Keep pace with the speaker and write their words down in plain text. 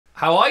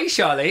How are you,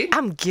 Sharleen?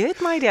 I'm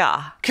good, my dear.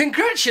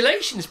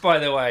 Congratulations, by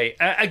the way.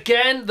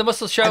 Again, the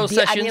Muscle Shoals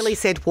sessions. I nearly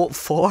said what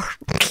for.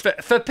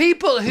 For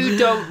people who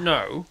don't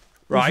know,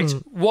 right,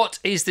 what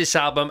is this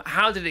album?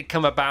 How did it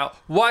come about?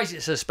 Why is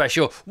it so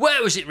special?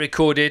 Where was it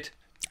recorded?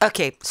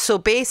 Okay, so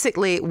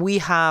basically we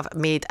have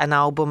made an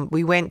album.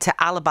 We went to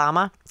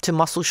Alabama, to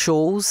Muscle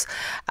Shoals,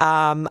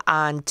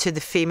 and to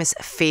the famous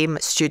Fame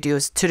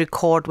Studios to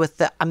record with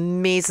the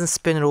amazing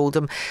Spooner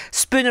Oldham.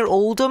 Spooner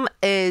Oldham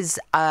is,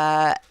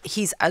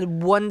 he's a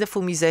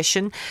wonderful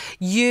musician.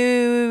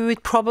 You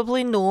would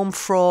probably know him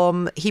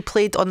from, he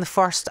played on the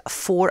first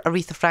 4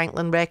 Aretha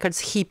Franklin records.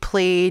 He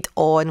played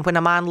on When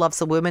a Man Loves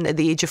a Woman at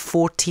the age of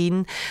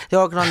 14, the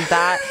organ on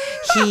that.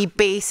 He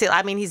basically,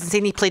 I mean, he's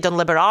insane. He played on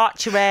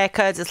Liberace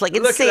records. It's like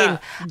insane.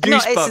 No,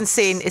 it's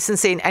insane. It's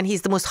insane. And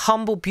he's the most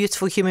humble,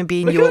 beautiful human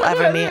being you'll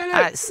ever meet.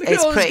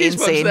 It's pretty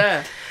insane.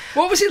 There.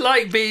 What was it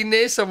like being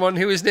near someone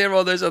who was near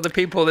all those other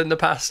people in the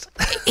past?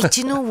 Do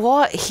you know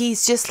what?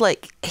 He's just,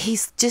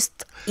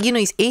 you know,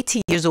 he's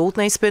 80 years old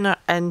now, Spooner,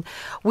 and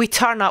we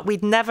turn up.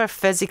 We'd never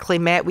physically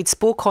met. We'd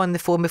spoke on the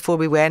phone before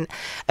we went.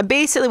 And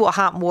basically what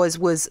happened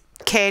was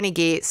Kenny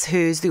Gates,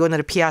 who's the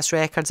owner of PS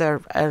Records,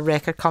 our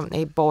record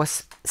company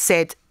boss,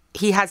 said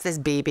he has this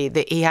baby,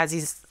 that he has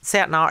these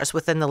certain artists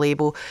within the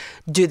label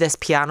do this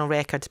piano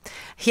record.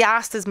 He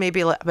asked us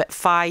maybe like about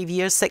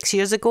 6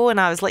 years ago, and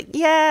I was like,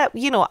 yeah,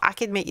 you know, I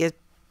could make you a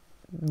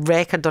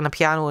record on a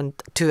piano in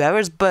 2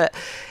 hours, but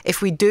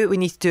if we do it, we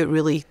need to do it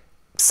really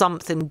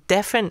something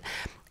different.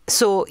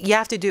 So you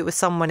have to do it with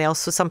someone else.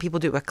 So some people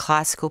do it with a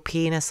classical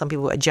pianist, some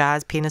people with a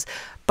jazz pianist.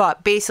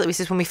 But basically, we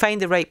says when we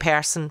find the right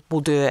person, we'll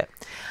do it.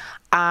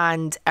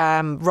 And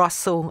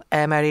Russell,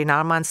 our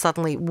A&R man,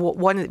 suddenly,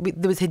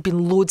 there had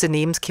been loads of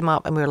names came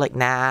up, and we were like,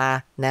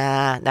 nah.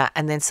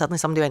 And then suddenly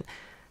somebody went,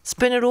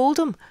 Spooner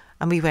Oldham.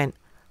 And we went,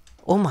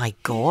 oh my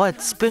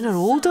God, Spooner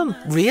Oldham,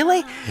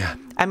 really? Yeah.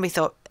 And we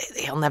thought,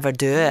 he'll never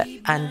do it.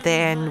 And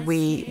then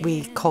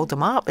we called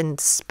him up, and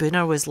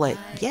Spooner was like,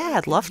 yeah,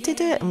 I'd love to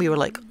do it. And we were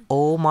like,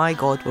 oh my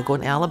God, we're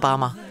going to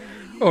Alabama.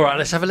 All right,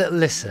 let's have a little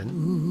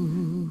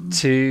listen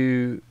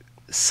to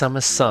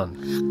Summer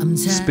Sun,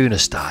 Spooner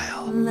style.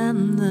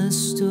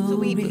 So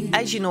we,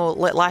 as you know,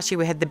 like last year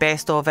we had the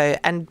best of out,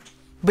 and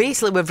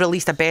basically we've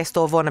released a best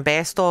of on a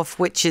best of,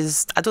 which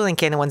is, I don't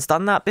think anyone's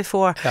done that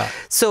before. Yeah.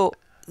 So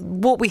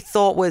what we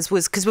thought was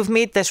because we've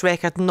made this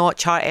record not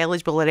chart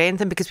eligible or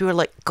anything, because we were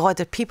like, God,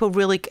 are people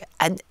really,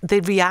 and the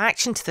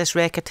reaction to this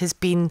record has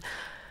been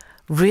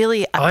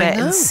really a bit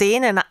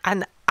insane, and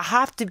I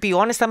have to be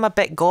honest, I'm a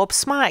bit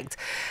gobsmacked,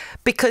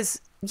 because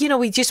you know,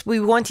 we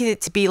wanted it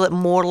to be like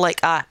more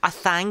like a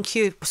thank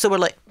you. So we're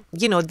like,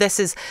 you know,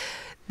 these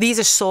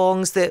are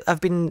songs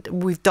that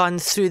we've done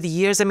through the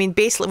years. I mean,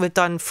 basically we've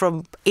done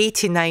from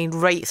 89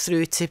 right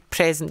through to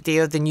present day,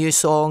 or the new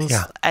songs.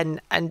 Yeah.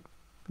 And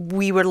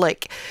we were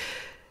like,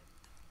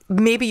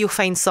 maybe you'll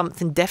find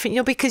something different,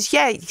 you know, because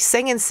yeah,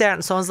 singing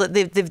certain songs, like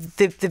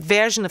the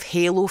version of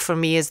Halo for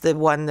me is the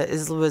one that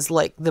was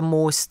like the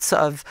most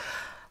sort of,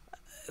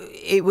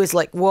 it was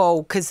like,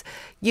 whoa, because,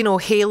 you know,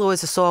 Halo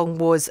as a song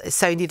it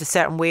sounded a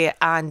certain way,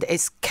 and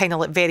it's kind of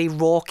like very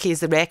rocky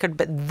as the record,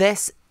 but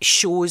this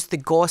shows the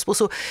gospel.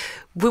 So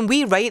when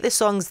we write the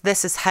songs,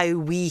 this is how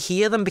we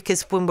hear them,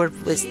 because when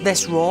it's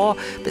this raw,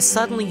 but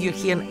suddenly you're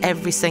hearing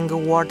every single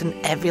word and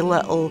every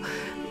little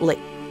like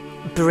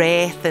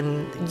breath,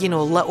 and, you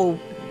know, little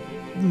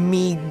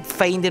me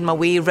finding my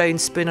way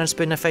around Spooner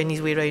finding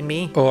his way around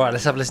me. All right,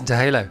 let's have a listen to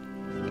Halo.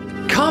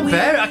 I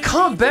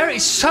can't bear it.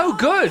 It's so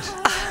good.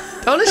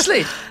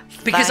 Honestly,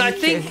 because I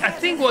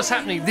think what's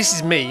happening. This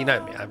is me, you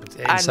know me.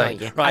 I know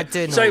you. Right? I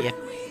do know you.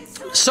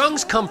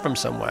 Songs come from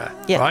somewhere,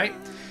 yeah, right?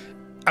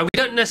 And we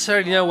don't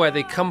necessarily know where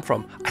they come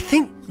from. I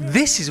think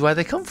this is where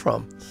they come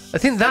from. I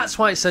think that's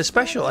why it's so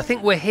special. I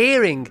think we're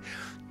hearing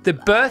the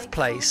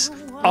birthplace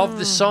of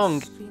the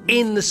song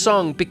in the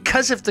song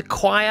because of the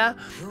choir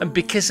and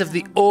because of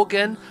the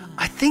organ.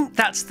 I think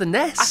that's the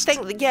nest. I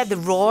think, yeah, the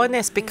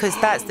rawness, because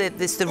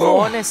it's the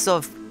rawness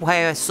of how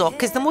a song.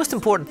 Because the most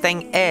important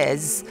thing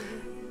is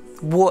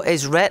what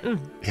is written.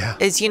 Yeah.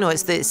 Is, you know,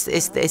 it's the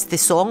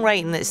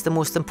songwriting that's the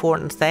most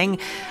important thing,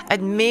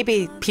 and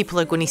maybe people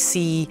are going to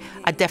see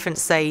a different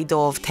side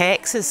of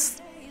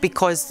Texas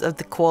because of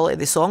the quality of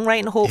the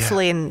songwriting,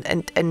 hopefully.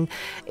 Yeah. And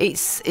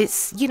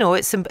it's you know,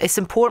 it's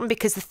important,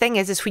 because the thing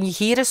is when you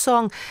hear a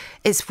song,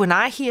 it's when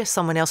I hear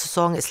someone else's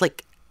song, it's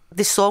like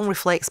the song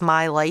reflects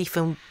my life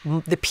and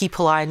the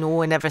people I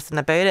know and everything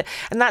about it.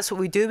 And that's what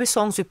we do with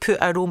songs. We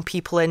put our own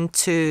people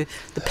into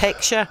the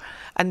picture,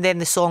 and then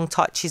the song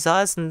touches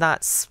us, and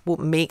that's what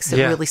makes it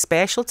really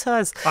special to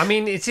us. I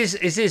mean, it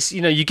is,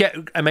 you know, you get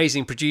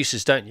amazing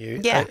producers, don't you?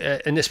 Yeah.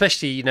 And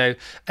especially, you know,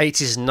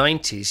 80s and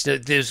 90s, you know,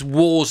 there's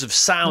walls of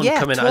sound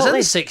coming out. It's in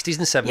the 60s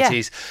and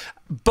 70s.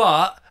 Yeah.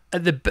 But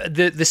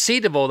the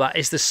seed of all that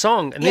is the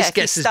song, and this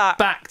gets us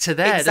back to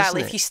there, exactly. doesn't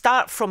it? If you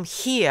start from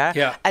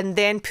here and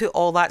then put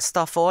all that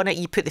stuff on it,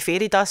 you put the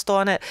fairy dust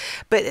on it,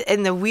 but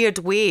in the weird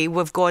way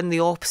we've gone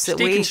the opposite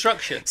way.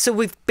 Deconstruction. So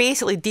we've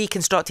basically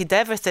deconstructed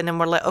everything, and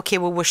we're like, okay,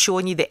 well, we're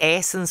showing you the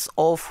essence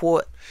of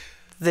what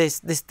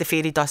the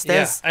fairy dust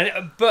is.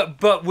 And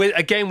but with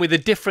a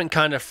different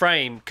kind of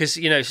frame, because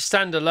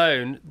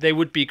standalone they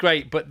would be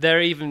great, but there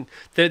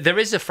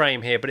is a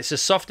frame here, but it's a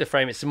softer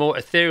frame. It's a more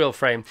ethereal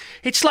frame.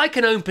 It's like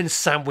an open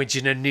sandwich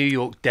in a New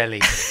York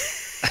deli.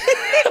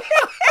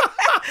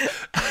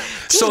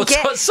 Do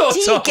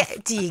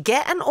you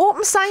get an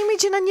open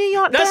sandwich in a New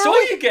York deli? That's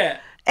all you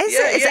get. Is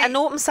it an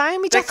open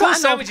sandwich? They're called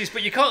sandwiches,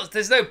 but you can't.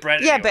 There's no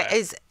bread. Yeah, anywhere. but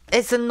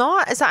is it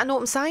not? Is that an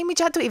open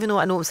sandwich? I don't even know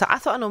what an open sandwich. I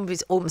thought an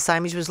open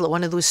sandwich was like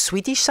one of those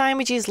Swedish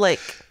sandwiches, like.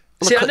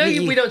 See, I know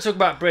we don't talk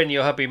about Bryn,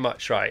 your hubby,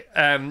 much, right?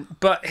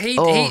 But he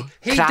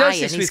does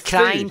this with he's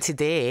crying food.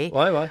 Today.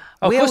 Why?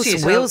 Oh,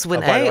 Wales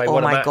went out. Way,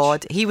 oh my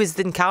God, he was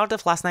in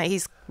Cardiff last night.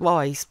 He's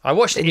I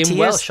watched it in tears.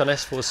 Welsh on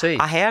S4C.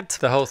 I heard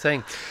the whole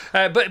thing.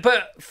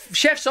 But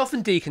chefs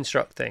often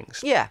deconstruct things.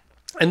 Yeah,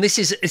 and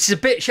it's a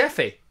bit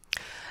chefy.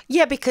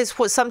 Yeah, because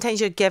sometimes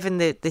you're given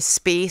the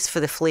space for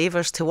the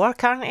flavours to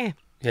work, aren't you?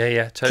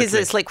 Yeah, totally. Because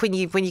it's like when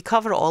you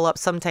cover it all up,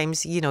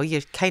 sometimes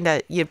you're kind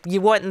of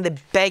you're wanting the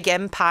big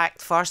impact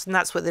first, and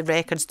that's what the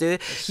records do.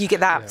 You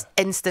get that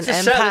instant it's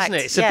impact. Sell, isn't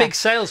it? It's a big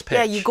sales pitch.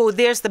 Yeah, you go,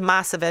 there's the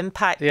massive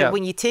impact. Yeah. But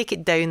when you take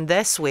it down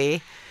this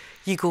way,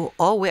 you go,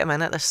 oh wait a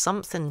minute, there's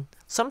something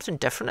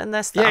different in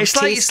this.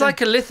 It's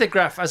like a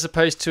lithograph as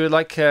opposed to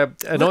like an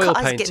oil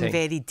painting. It's getting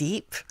very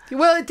deep.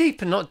 Well,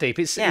 deep and not deep.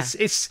 It's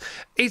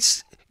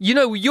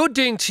you're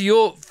doing to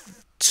your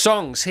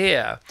songs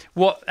here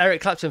what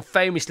Eric Clapton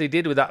famously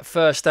did with that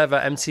first ever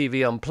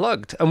MTV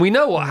Unplugged, and we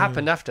know what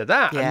happened after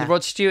that. Yeah. And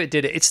Rod Stewart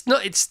did it.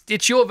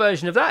 It's your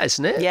version of that,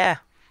 isn't it? Yeah.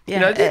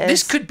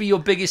 This could be your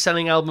biggest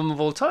selling album of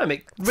all time.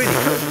 It really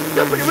could.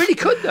 No, but it really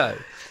could though.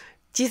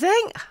 Do you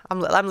think? I'm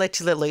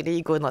literally looking at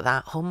you going like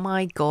that. Oh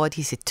my God,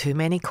 he's had too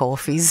many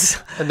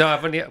coffees. No,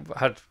 I've only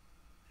had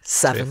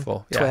 7, 3 or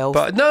 4. 12.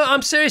 But no,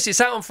 I'm serious. It's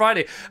out on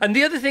Friday. And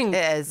the other thing,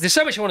 is. There's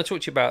so much I want to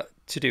talk to you about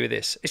to do with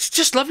this. It's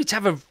just lovely to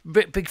have a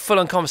big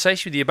full-on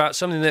conversation with you about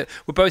something that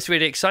we're both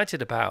really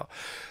excited about.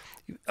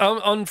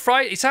 On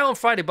Friday, it's out on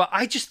Friday, but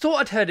I just thought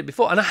I'd heard it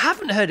before, and I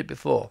haven't heard it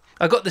before.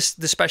 I got the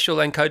special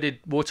encoded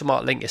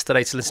watermark link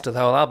yesterday to listen to the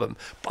whole album,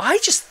 but I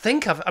just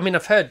think I've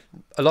heard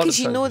a lot of. Because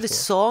you know the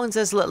songs,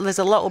 there's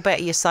a little bit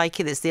of your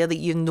psyche that's there that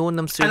you've known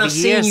them through and the I've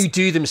years. seen you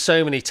do them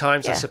so many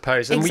times, I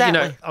suppose, and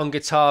exactly. on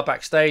guitar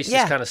backstage,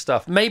 this kind of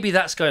stuff. Maybe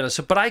that's going on.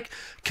 So, but I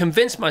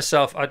convinced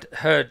myself I'd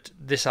heard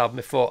this album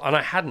before, and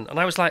I hadn't, and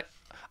I was like,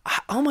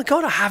 oh my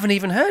God, I haven't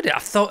even heard it. I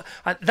thought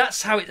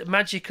that's how it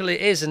magically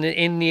is, and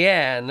in the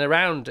air and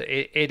around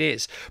it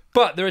is.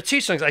 But there are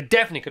 2 songs I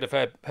definitely couldn't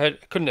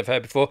have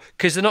heard before,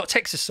 because they're not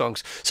Texas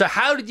songs. So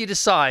how did you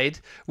decide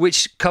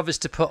which covers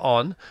to put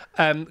on?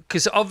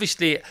 Because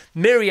obviously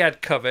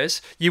myriad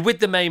covers. You're with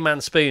the main man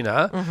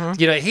Spooner.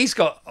 Mm-hmm. He's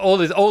got all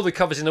the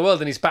covers in the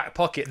world in his back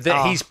pocket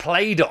that he's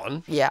played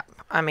on. Yeah,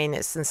 I mean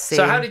it's insane.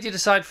 So how did you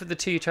decide for the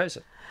 2 you chose?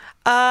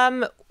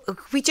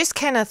 We just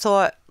kind of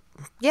thought,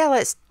 yeah,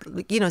 let's,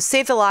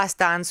 Save the Last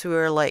Dance. We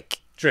were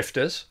like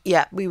Drifters.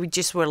 Yeah, we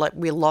were like,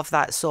 we love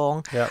that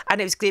song. Yeah. And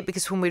it was great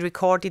because when we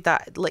recorded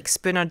that, like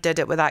Spooner did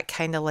it with that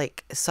kind of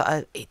like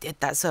he did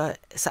that sort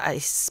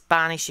of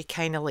Spanish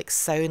kind of like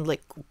sound,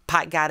 like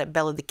Pat Garrett,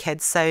 Billy the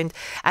Kid sound.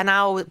 And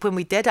when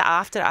we did it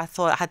after, I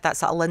thought it had that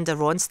sort of Linda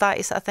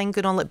Ronstadt sort of thing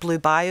going on, like Blue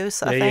Bayou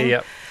sort of thing.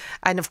 Yeah.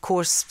 And of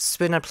course,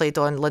 Spooner played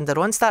on Linda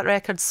Ronstadt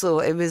records, so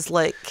it was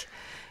like,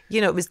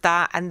 it was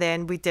that, and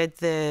then we did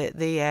the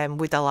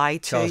Would I Lie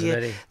to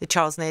You, the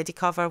Charles and Eddie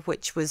cover,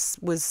 which was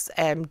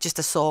just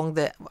a song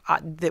that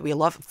we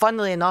love.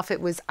 Funnily enough,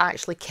 it was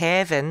actually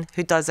Kevin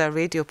who does our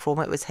radio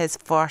promo. It was his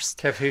first.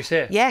 Kev, who's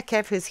here? Yeah,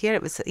 Kev, who's here.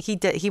 It was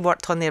he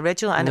worked on the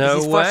original, and no it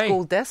was his way. first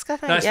gold disc, I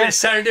think. Nice bit of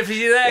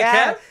serendipity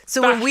there, Kev.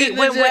 So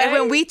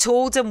when we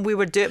told him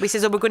we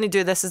said, we're going to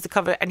do this as the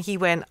cover, and he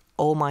went,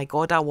 oh my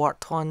God, I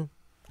worked on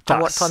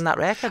that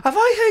record. Have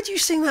I heard you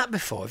sing that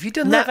before? Have you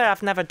done that?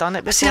 I've never done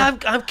it before. See,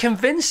 I'm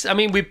convinced. I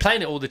mean, we're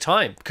playing it all the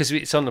time because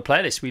it's on the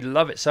playlist. We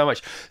love it so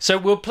much. So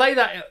we'll play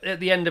that at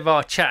the end of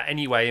our chat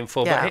anyway in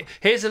full. Yeah. But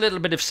here's a little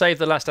bit of Save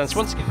the Last Dance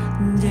once again.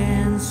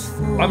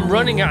 I'm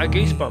running out of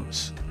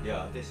goosebumps.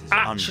 Yeah, this is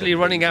actually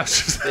running out.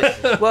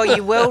 Well,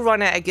 you will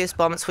run out of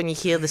goosebumps when you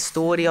hear the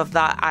story of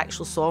that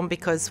actual song,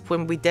 because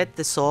when we did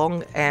the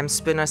song,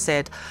 Spooner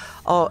said,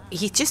 oh,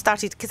 he just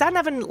started, because I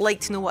never like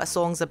to know what a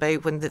song's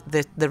about when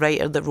the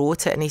writer that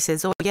wrote it, and he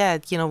says, oh yeah,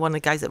 one of the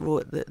guys that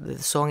wrote the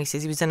song, he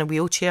says he was in a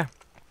wheelchair.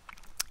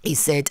 He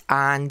said,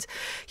 and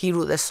he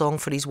wrote this song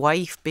for his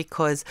wife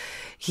because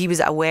he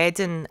was at a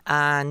wedding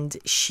and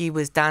she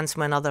was dancing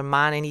with another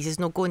man, and he says,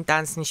 no, go and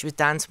dance, and she was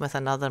dancing with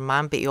another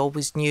man, but he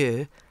always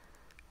knew.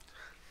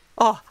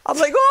 Oh, I'm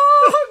like,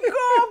 oh,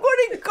 God, I'm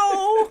going to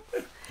go.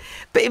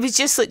 But it was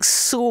just like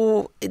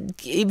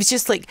it was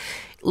just like,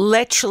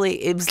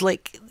 literally, it was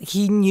like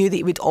he knew that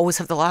he would always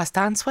have the last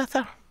dance with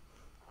her.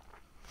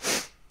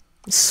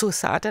 It's so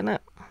sad, isn't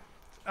it?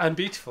 And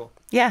beautiful.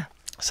 Yeah.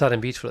 Sad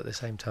and beautiful at the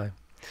same time.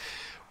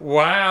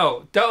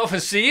 Wow. Don't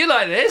often see you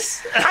like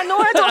this. I know,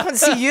 I don't often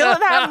see you like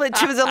that. I'm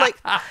literally was like,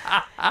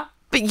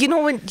 But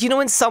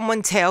when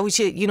someone tells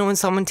you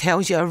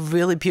a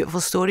really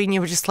beautiful story, and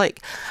you were just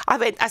like,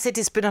 I said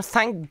to Spooner,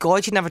 thank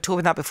God you never told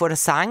me that before I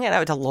sang it. I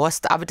would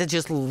have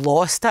just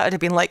lost it. I'd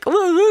have been like,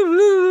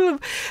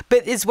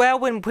 but as well,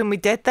 when we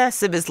did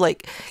this, it was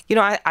like,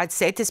 I'd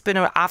said to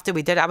Spooner after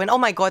we did it, I went, oh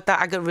my God,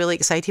 I got really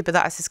excited about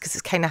that. I said, because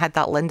it kind of had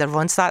that Linda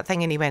Ronstadt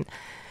thing, and he went,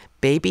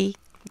 baby,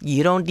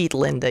 you don't need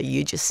Linda,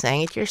 you just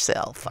sang it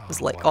yourself. I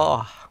was like,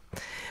 wow. Oh.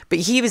 But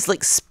he was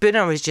like,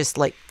 Spooner was just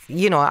like,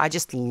 I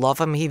just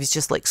love him. He was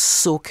just like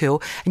so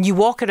cool. And you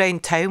walk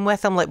around town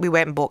with him, like we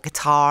went and bought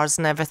guitars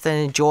and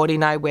everything. And Johnny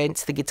and I went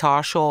to the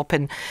guitar shop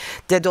and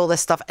did all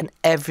this stuff. And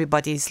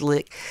everybody's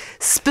like,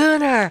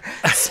 Spooner,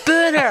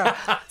 Spooner,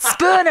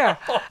 Spooner.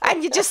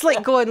 And you're just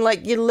like going,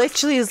 like, you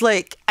literally is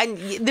like, and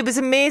there was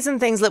amazing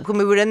things like when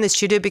we were in the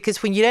studio,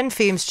 because when you're in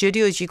Fame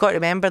Studios, you got to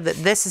remember that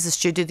this is a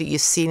studio that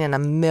you've seen in a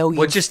million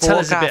Well, just tell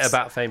us a photographs. bit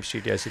about Fame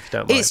Studios if you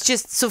don't mind. It's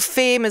just, so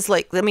Fame is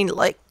like,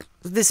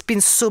 there's been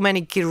so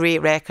many great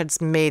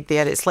records made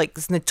there. It's like,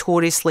 it's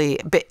notoriously,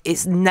 but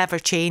it's never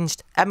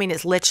changed. I mean,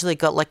 it's literally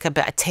got like a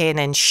bit of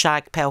 10-inch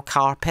shag pile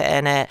carpet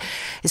in it.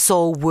 It's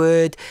all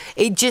wood.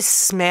 It just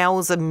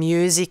smells of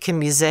music and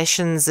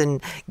musicians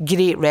and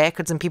great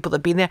records and people that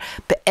have been there.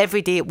 But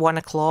every day at 1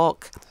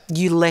 o'clock,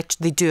 they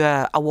do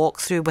a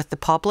walkthrough with the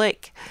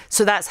public.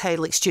 So that's how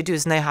like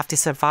studios now have to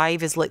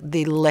survive, is like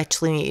they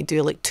literally need to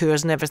do like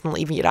tours and everything,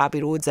 like even your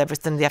Abbey Roads,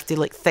 everything. They have to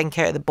like think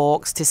out of the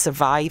box to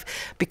survive,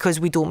 because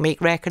we don't make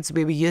records the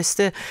way we used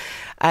to.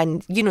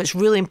 And it's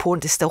really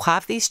important to still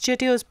have these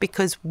studios,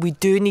 because we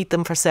do need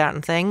them for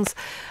certain things.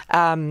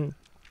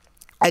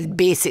 And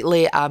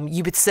basically,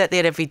 you would sit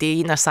there every day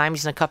eating a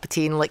sandwich and a cup of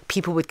tea, and like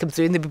people would come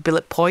through and they would be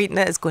like pointing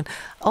at us, going,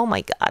 "Oh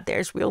my God,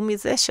 there's real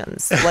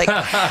musicians!" Like,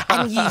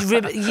 and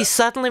you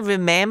suddenly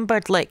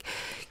remembered, like,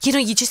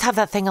 you just have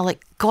that thing of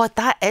like, God,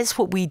 that is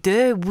what we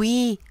do.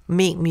 We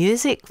make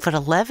music for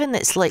a living.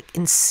 It's like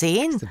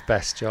insane. It's the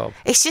best job.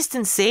 It's just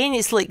insane.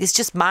 It's like, it's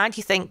just mad.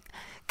 You think,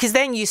 because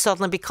then you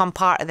suddenly become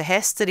part of the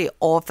history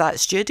of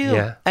that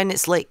studio, and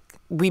it's like,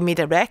 we made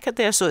a record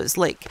there, so it's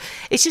like,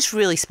 it's just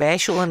really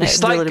special. And it's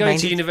it like really going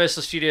to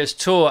Universal Studios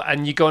tour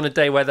and you go on a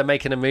day where they're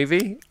making a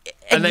movie,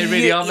 and they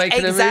really are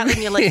making a movie. And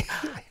you're like,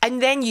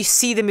 and then you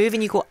see the movie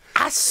and you go,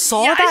 I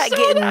saw that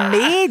getting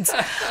made.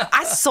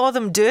 I saw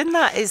them doing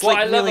that. It's what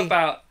like, I love really...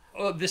 about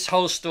this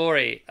whole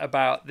story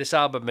about this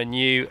album and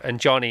you and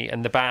Johnny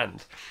and the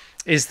band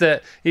is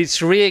that it's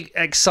really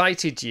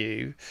excited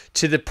you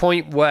to the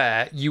point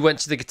where you went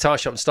to the guitar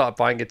shop and started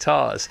buying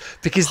guitars,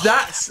 because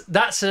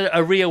that's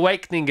a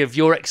reawakening of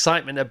your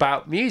excitement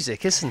about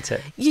music, isn't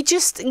it? You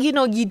just,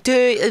 you do.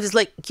 It was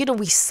like,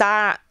 we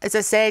sat, as I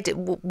said, it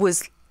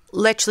was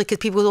literally, because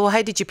people go,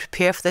 how did you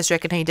prepare for this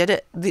record, how you did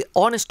it? The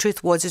honest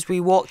truth was, we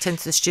walked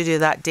into the studio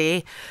that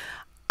day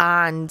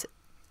and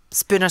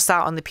Spooner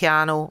sat on the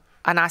piano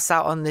and I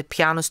sat on the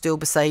piano stool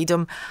beside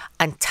him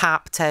and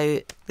tapped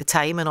out the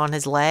timing on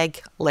his leg,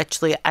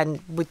 literally, and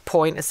would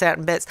point at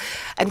certain bits.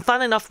 And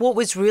fun enough, what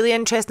was really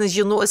interesting is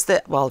you'll notice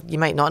that, well, you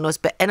might not notice,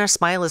 but Inner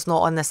Smile is not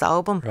on this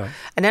album. Right.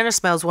 And Inner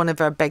Smile is one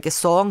of our biggest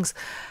songs.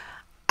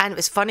 And it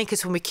was funny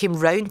because when we came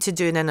round to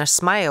doing Inner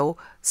Smile,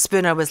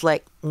 Spooner was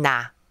like,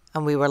 nah.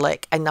 And we were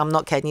like, and I'm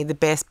not kidding you, the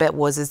best bit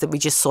is that we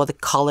just saw the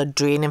colour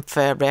draining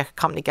for a record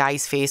company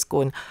guy's face,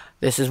 going,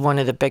 this is one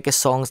of the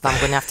biggest songs, and I'm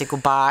going to have to go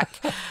back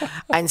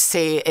and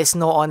say it's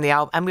not on the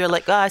album. And we were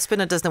like,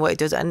 Spooner doesn't know what he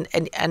does. And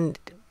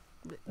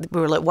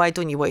we were like, why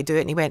don't you want to do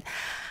it? And he went,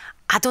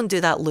 I don't do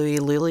that Louis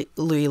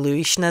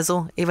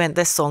schnizzle. He went,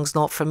 this song's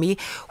not for me.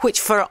 Which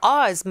for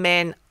us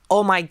meant,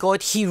 oh my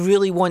God, he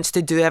really wants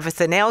to do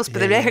everything else. But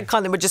the record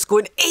company were just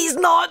going, he's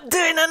not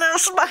doing Inner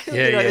Smile.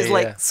 It was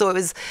like, so it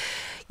was,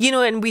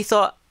 and we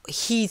thought,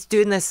 he's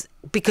doing this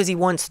because he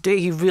wants to do it.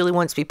 He really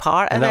wants to be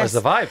part of it. And that was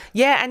the vibe.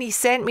 Yeah, and he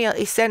sent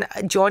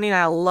Johnny and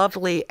I a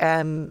lovely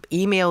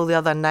email the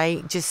other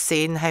night just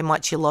saying how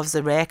much he loves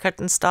the record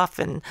and stuff.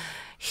 And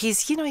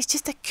he's, he's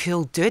just a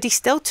cool dude. He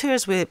still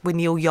tours with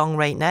Neil Young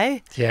right now.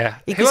 Yeah.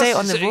 He goes out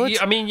on the road.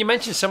 I mean, you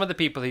mentioned some of the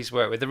people he's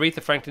worked with.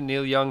 Aretha Franklin,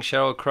 Neil Young,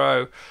 Sheryl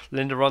Crow,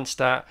 Linda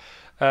Ronstadt.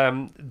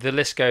 The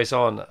list goes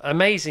on.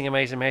 Amazing,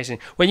 amazing, amazing.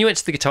 When you went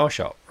to the guitar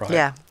shop, right?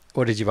 Yeah.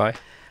 What did you buy?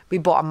 We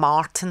bought a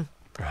Martin.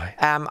 Right.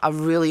 A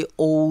really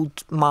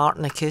old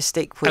Martin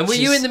acoustic. And were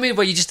you in the mood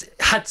where you just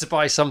had to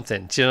buy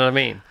something? Do you know what I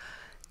mean?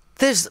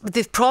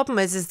 The problem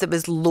is there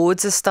was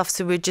loads of stuff,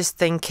 so we're just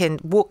thinking,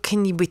 what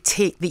can we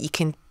take that you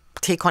can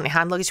take onto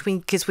hand luggage?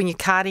 Because when you're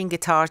carrying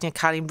guitars and you're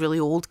carrying really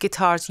old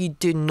guitars, you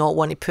do not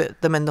want to put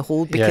them in the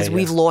hold, because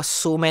we've lost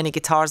so many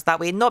guitars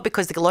that way. Not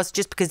because they get lost,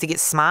 just because they get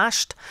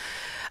smashed.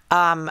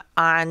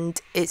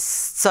 And it's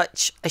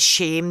such a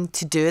shame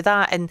to do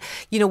that. And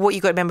what you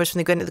got to remember is when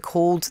they go into the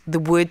cold, the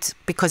wood,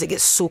 because it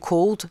gets so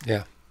cold,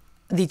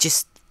 they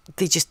just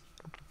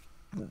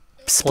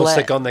split. Once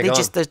they're gone, they're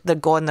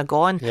gone. They're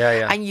gone.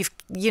 Yeah. And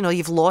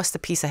you've lost a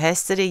piece of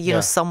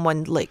history.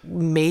 Someone like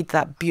made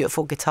that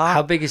beautiful guitar.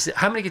 How big is it?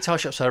 How many guitar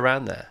shops are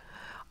around there?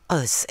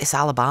 Oh, it's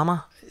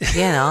Alabama.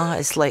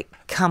 It's like,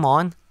 come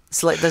on.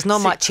 It's like there's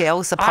not much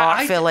else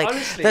apart from like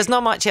honestly, there's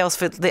not much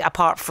else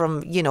apart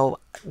from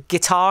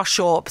guitar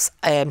shops,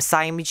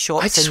 signage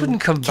shops, I just and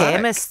wouldn't come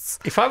chemists.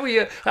 back. If I were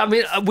you, I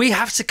mean, we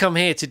have to come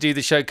here to do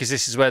the show because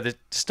this is where the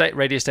state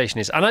radio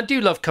station is, and I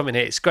do love coming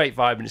here. It's great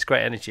vibe and it's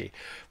great energy.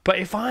 But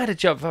if I had a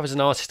job, if I was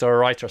an artist or a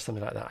writer or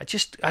something like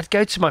that, I'd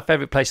go to my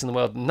favourite place in the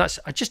world, and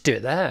I'd just do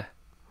it there.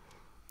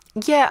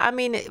 Yeah, I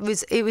mean, it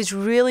was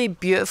really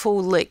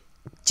beautiful, like,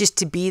 just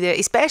to be there,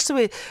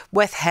 especially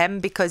with him,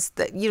 because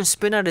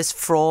Spooner is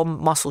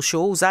from Muscle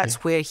Shoals.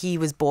 That's where he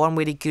was born,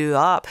 where he grew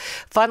up.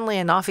 Funnily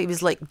enough, he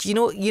was like,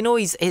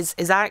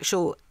 his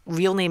actual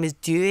real name is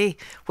Dewey,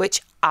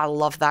 which I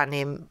love that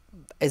name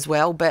as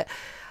well, but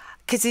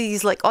because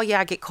he's like, oh yeah,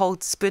 I get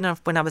called Spooner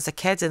when I was a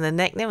kid, and the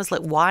nickname was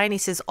like, why? And he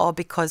says, oh,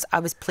 because I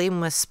was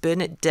playing with a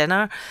spoon at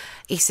dinner.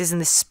 He says, and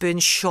the spoon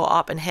shot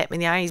up and hit me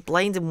in the eye. He's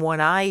blind in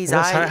one eye. He's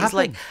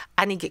like,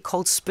 and he get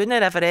called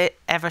Spooner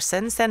ever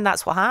since then.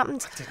 That's what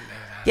happened. I didn't know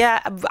that.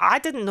 Yeah, I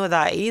didn't know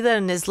that either.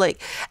 And it's like,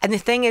 and the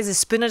thing is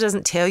Spooner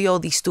doesn't tell you all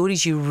these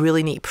stories. You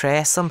really need to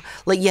press him.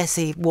 Like,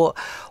 say, what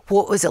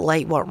was it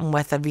like working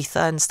with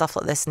Aretha and stuff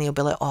like this? And he'll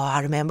be like, oh,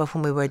 I remember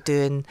when we were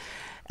doing,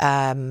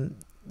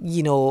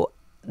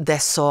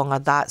 this song or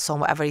that song,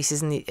 whatever. He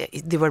says, and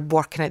they were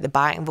working out the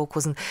backing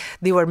vocals, and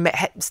they were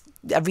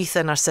Aretha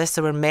and her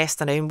sister were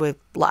messing around with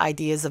like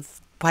ideas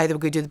of how they were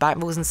going to do the backing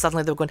vocals, and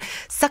suddenly they were going,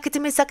 suck it to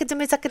me, suck it to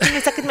me, suck it to me,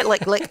 suck it to me,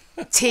 like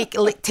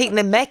taking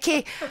the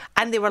mickey,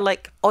 and they were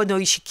like, oh no,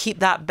 you should keep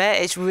that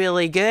bit, it's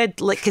really good,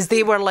 like, because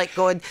they were like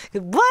going,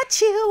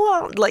 what you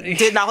want, like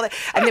doing that whole thing,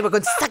 and they were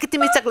going, suck it to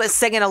me, suck it, like,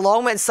 singing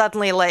along with it, and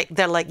suddenly like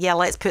they're like, yeah,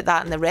 let's put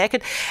that in the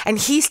record, and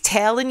he's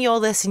telling you all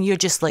this, and you're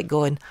just like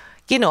going,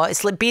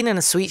 it's like being in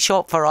a sweet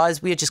shop for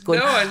us. We're just going,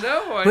 no, I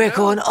know. We're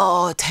going,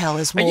 oh, tell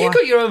us more. And you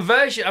got your own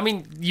version. I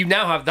mean, you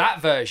now have that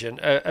version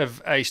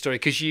of a story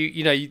because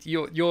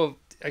your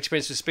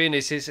experience with Spooner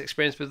is his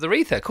experience with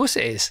Aretha. Of course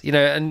it is.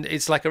 And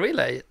it's like a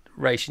relay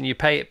race, and you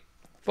pay it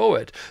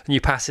forward and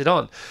you pass it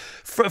on.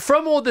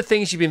 From all the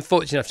things you've been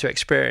fortunate enough to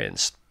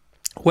experience,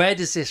 where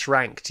does this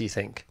rank, do you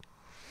think?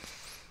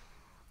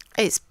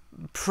 It's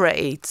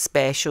pretty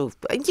special.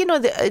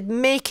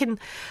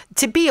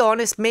 To be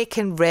honest,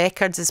 making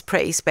records is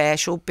pretty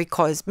special,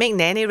 because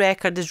making any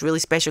record is really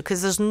special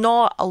because there's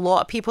not a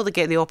lot of people that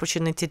get the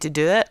opportunity to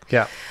do it.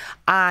 Yeah.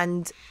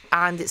 And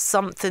it's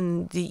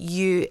something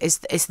that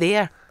it's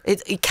there.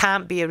 It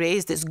can't be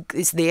erased.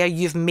 It's there.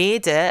 You've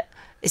made it.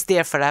 It's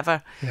there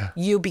forever. Yeah.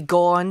 You'll be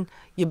gone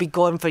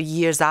for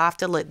years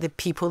after, like the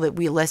people that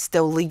we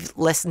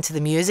listen to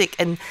the music,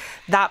 and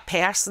that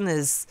person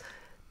is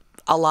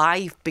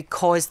alive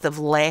because they've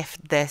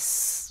left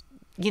this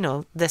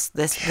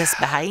this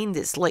behind.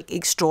 It's like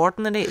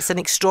extraordinary. It's an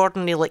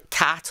extraordinary like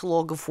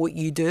catalogue of what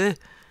you do.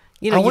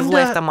 You've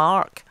left a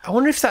mark. I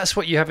wonder if that's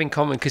what you have in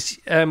common, because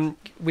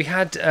we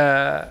had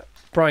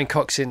Brian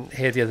Cox in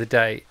here the other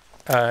day,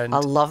 and I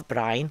love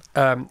Brian.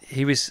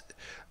 He was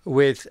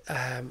with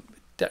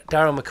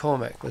Daryl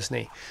McCormick, wasn't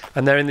he?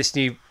 And they're in this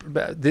new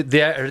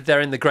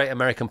they're in the Great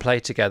American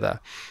Play together.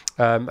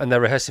 And they're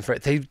rehearsing for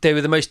it. They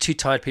were the most two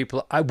tired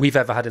people we've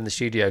ever had in the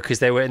studio, because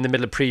they were in the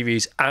middle of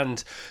previews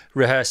and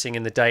rehearsing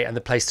in the day, and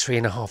the play's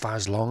 3.5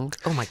 hours long.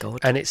 Oh my God.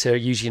 And it's a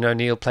Eugene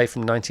O'Neill play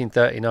from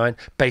 1939,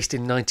 based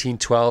in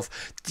 1912.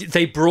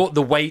 They brought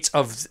the weight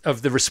of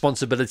the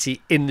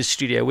responsibility in the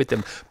studio with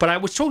them. But I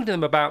was talking to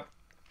them about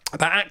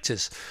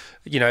actors.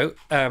 Know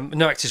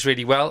actors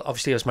really well.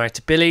 Obviously, I was married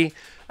to Billy,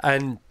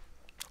 and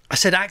I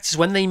said actors,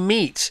 when they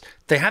meet,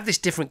 they have this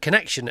different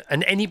connection,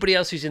 and anybody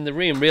else who's in the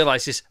room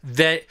realises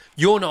that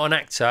you're not an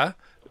actor,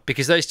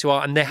 because those two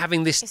are, and they're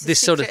having this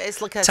sort of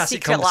it's like a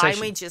tacit secret conversation.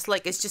 language.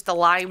 It's just a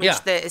language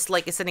that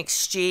it's an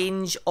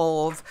exchange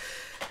of,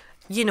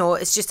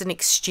 it's just an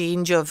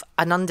exchange of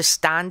an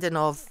understanding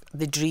of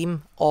the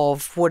dream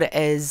of what it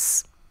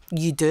is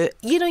you do.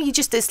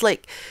 It's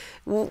like,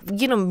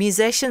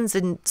 musicians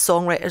and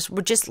songwriters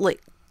were just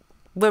like,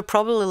 we're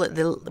probably like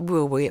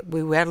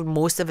we were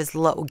most of us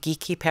little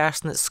geeky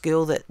person at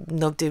school that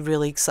nobody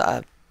really sort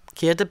of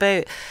cared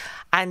about,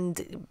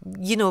 and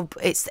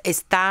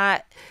it's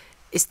that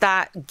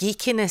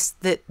geekiness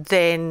that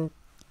then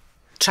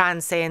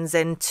transcends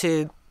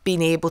into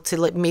being able to,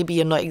 like, maybe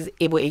you're not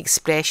able to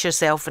express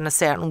yourself in a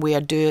certain way or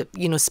do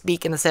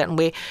speak in a certain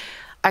way,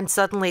 and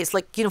suddenly it's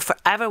like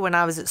forever when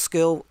I was at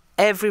school,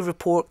 every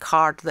report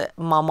card that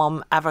my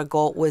mum ever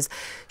got was,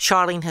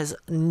 Sharleen has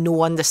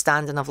no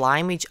understanding of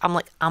language. I'm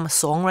like, I'm a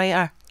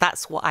songwriter.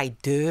 That's what I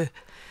do.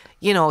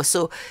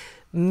 So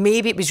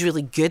maybe it was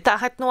really good that I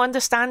had no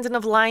understanding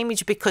of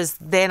language, because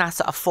then I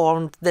sort of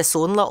formed this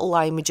own little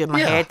language in my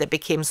head that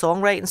became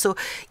songwriting. So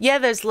yeah,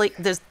 there's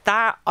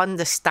that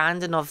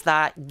understanding of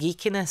that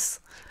geekiness.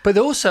 But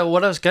also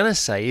what I was going to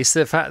say is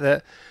the fact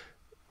that,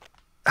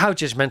 how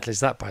judgmental is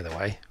that, by the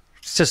way?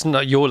 It's just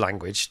not your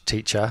language,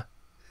 teacher.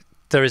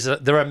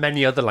 There are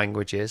many other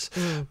languages,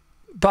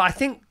 but I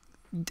think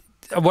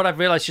what I've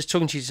realised just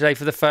talking to you today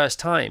for the first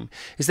time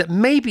is that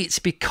maybe it's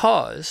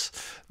because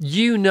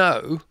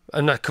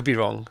and I could be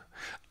wrong,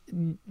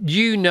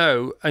 you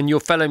know, and your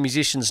fellow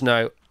musicians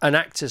know, and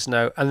actors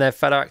know, and their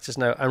fellow actors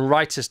know, and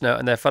writers know,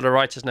 and their fellow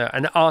writers know,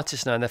 and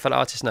artists know, and their fellow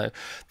artists know,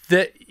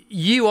 that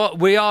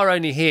we are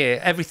only here,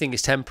 everything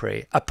is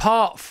temporary,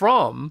 apart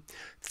from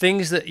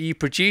things that you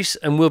produce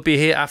and will be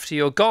here after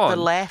you're gone. They're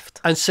left.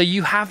 And so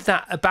you have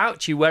that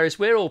about you, whereas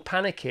we're all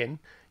panicking.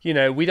 You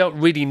know, we don't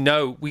really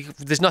know.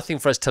 There's nothing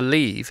for us to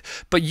leave.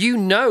 But you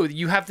know,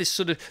 you have this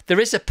sort of. There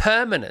is a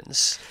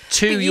permanence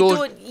to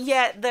your.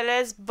 Yeah, there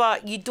is,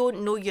 but you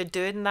don't know you're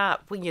doing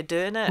that when you're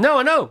doing it. No,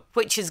 I know.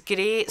 Which is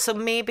great. So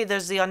maybe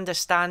there's the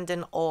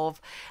understanding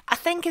of. I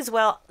think as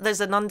well, there's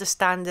an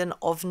understanding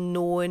of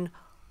knowing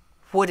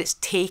what it's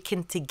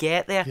taken to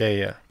get there.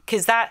 Yeah.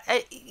 Because that,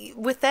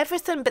 with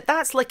everything, but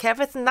that's like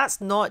everything. That's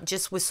not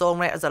just with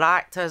songwriters or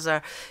actors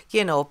or,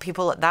 you know,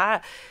 people like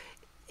that.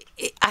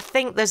 I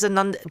think there's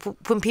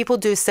when people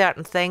do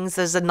certain things,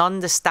 there's an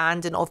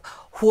understanding of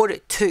what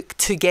it took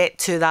to get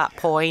to that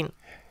point.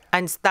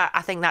 And that,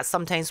 I think that's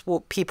sometimes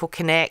what people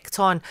connect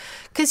on.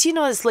 Because, you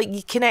know, it's like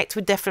you connect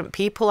with different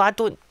people. A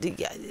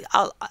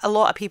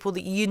lot of people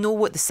that you know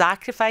what the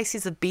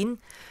sacrifices have been.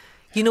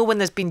 You know when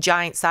there's been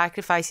giant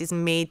sacrifices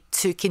made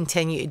to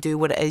continue to do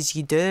what it is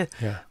you do,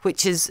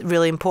 which is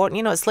really important.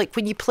 You know, it's like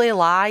when you play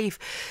live,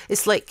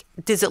 it's like,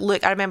 does it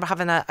look... I remember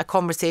having a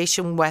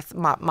conversation with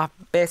my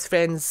best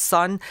friend's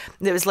son,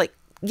 and it was like,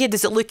 yeah,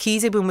 does it look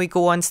easy when we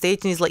go on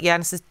stage? And he's like, yeah.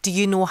 And I says, do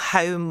you know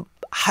how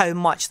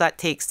much that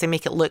takes to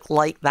make it look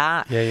like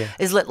that? Yeah.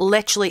 It's like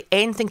literally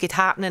anything could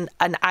happen,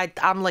 and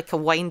I'm like a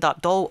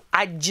wind-up doll.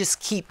 I just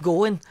keep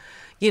going.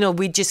 You know,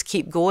 we just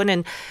keep going,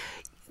 and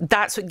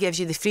that's what gives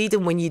you the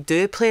freedom when you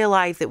do play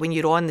live, that when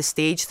you're on the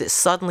stage, that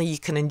suddenly you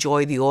can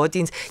enjoy the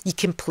audience, you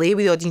can play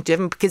with the audience,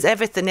 because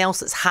everything else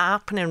that's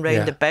happening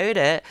round about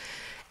it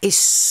is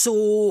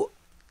so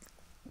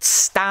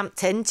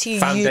stamped into you.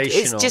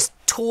 It's just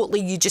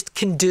totally, you just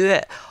can do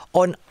it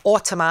on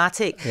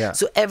automatic.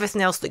 So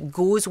everything else that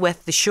goes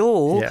with the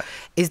show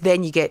is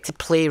then you get to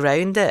play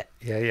around it.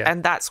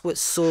 And that's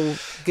what's so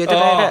good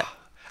about it.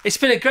 It's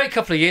been a great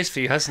couple of years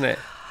for you, hasn't it?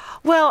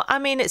 Well, I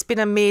mean, it's been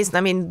amazing.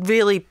 I mean,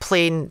 really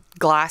playing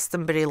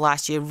Glastonbury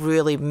last year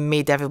really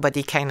made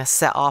everybody kind of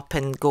sit up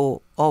and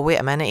go, oh,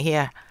 wait a minute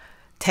here.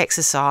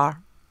 Texas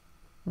are...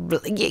 I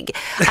think...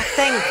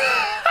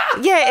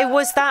 Yeah, it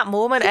was that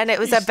moment, and it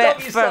was a bit.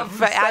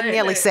 I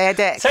nearly said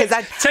it because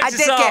I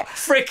did get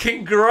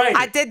freaking great.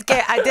 I did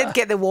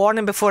get the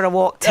warning before I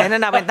walked in,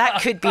 and I went,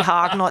 that could be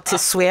hard not to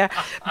swear,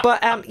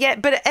 but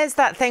but it is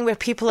that thing where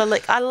people are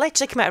like, I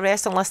literally came out of a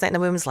restaurant last night and a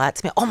woman's like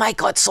to me, oh my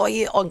God, saw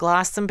you on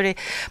Glastonbury.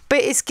 But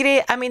it's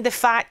great. I mean, the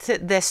fact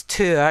that this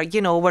tour, you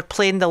know, we're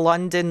playing the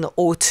London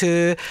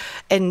O2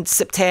 in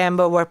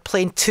September, we're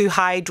playing 2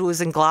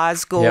 Hydros in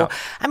Glasgow.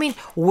 I mean,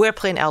 we're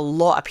playing a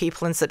lot of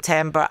people in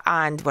September,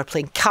 and we're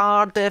playing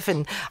Cardiff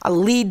and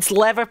Leeds,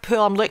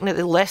 Liverpool. I'm looking at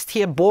the list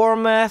here.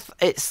 Bournemouth,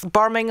 it's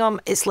Birmingham.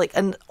 It's like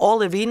in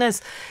all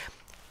arenas.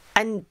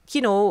 And,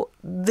 you know,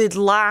 the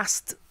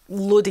last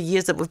load of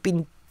years that we've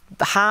been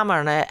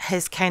hammering it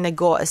has kind of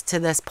got us to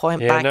this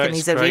point back in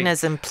these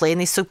arenas and playing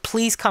these. So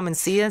please come and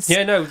see us.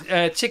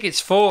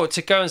 Tickets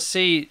to go and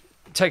see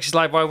Texas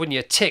Live, why wouldn't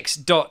you?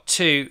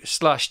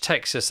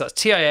 Tix.to/Texas. That's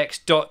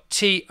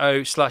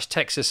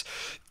tix.to/Texas.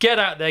 Get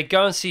out there,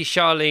 go and see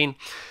Sharleen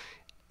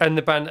and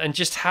the band, and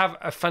just have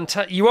a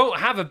fantastic... You won't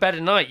have a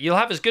better night. You'll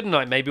have as good a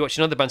night maybe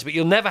watching other bands, but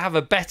you'll never have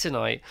a better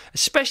night,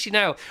 especially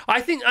now.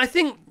 I think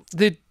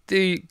the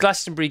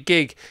Glastonbury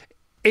gig,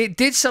 it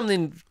did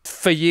something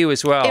for you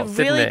as well. It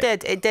really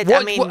did. It did.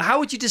 How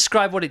would you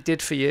describe what it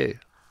did for you?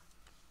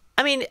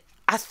 I mean,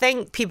 I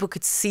think people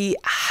could see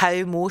how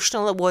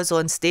emotional it was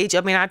on stage.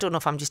 I mean, I don't know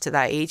if I'm just at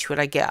that age where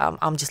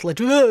I'm just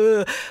like,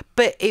 ugh.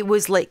 But it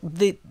was like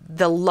the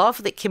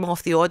love that came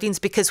off the audience,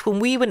 because when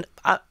we went,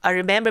 I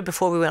remember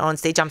before we went on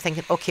stage, I'm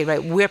thinking, okay,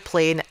 right, we're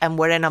playing and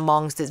we're in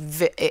amongst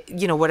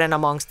we're in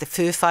amongst the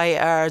Foo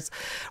Fighters,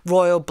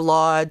 Royal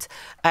Blood,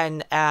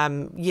 and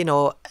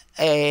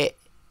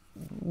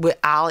with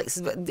Alex,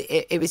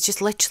 it was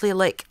just literally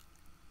like,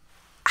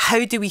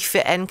 how do we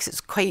fit in? Because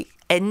it's quite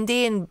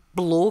indie and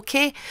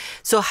blokey.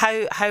 So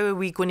how are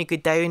we going to go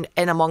down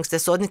in amongst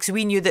this audience? Because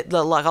we knew that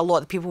like a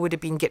lot of people would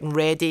have been getting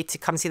ready to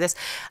come see this,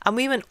 and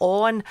we went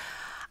on,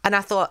 and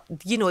I thought,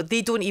 you know,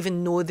 they don't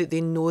even know that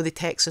they know the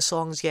Texas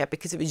songs yet,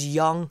 because it was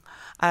young.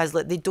 I was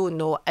like, they don't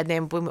know. And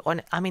then when we went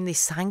on, I mean, they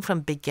sang from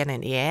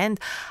beginning to end.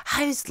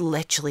 I was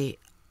literally...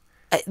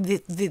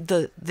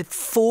 The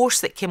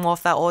force that came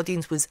off that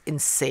audience was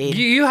insane.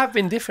 You have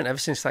been different ever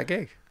since that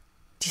gig.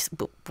 Just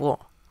what?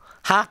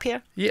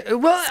 Happier? Yeah.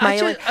 Well,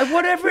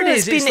 whatever it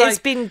is,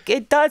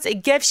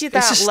 it gives you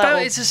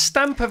that. It's a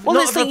stamp of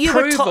not of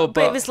approval,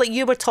 but it was like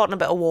you were talking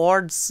about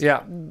awards.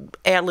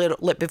 Earlier,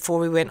 like before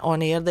we went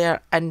on air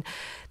there, and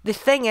the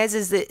thing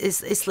is that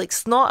it's like,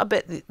 it's not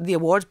about the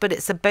awards, but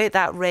it's about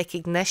that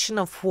recognition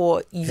of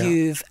what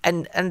you've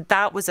and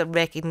that was a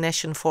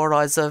recognition for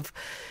us of,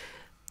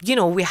 you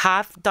know, we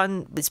have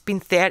done, it's been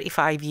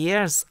 35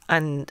 years,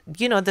 and,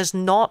 you know, there's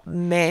not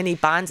many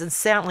bands, and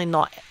certainly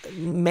not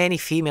many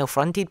female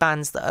fronted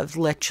bands that have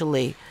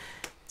literally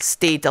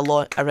stayed a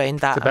lot around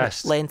that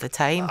best. length of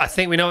time. I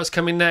think we know what's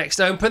coming next.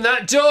 Open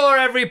that door,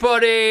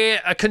 everybody.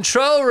 A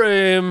control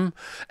room.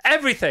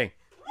 Everything.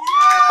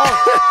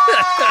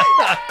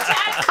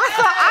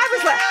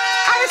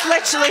 I was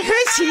literally,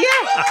 who's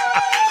here?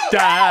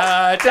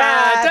 Da,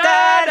 da,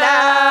 da,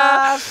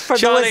 da.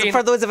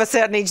 For those of a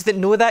certain age that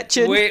know that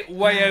tune. We're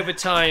way over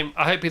time.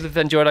 I hope you've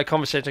enjoyed our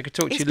conversation. I could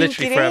talk to you It's been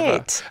literally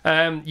great.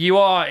 forever.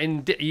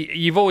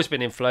 You've always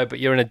been in flow, but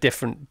you're in a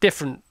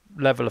different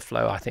level of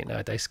flow, I think,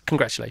 nowadays.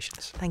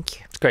 Congratulations. Thank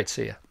you. It's great to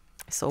see you.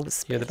 It's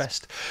always You're the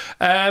best.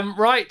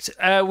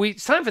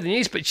 It's time for the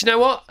news, but you know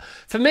what?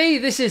 For me,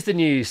 this is the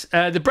news.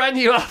 The brand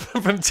new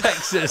album from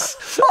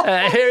Texas.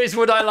 Here is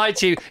Would I Lie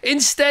to You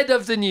instead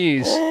of the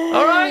news.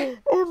 All right?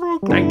 Oh my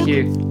God. Thank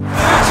you.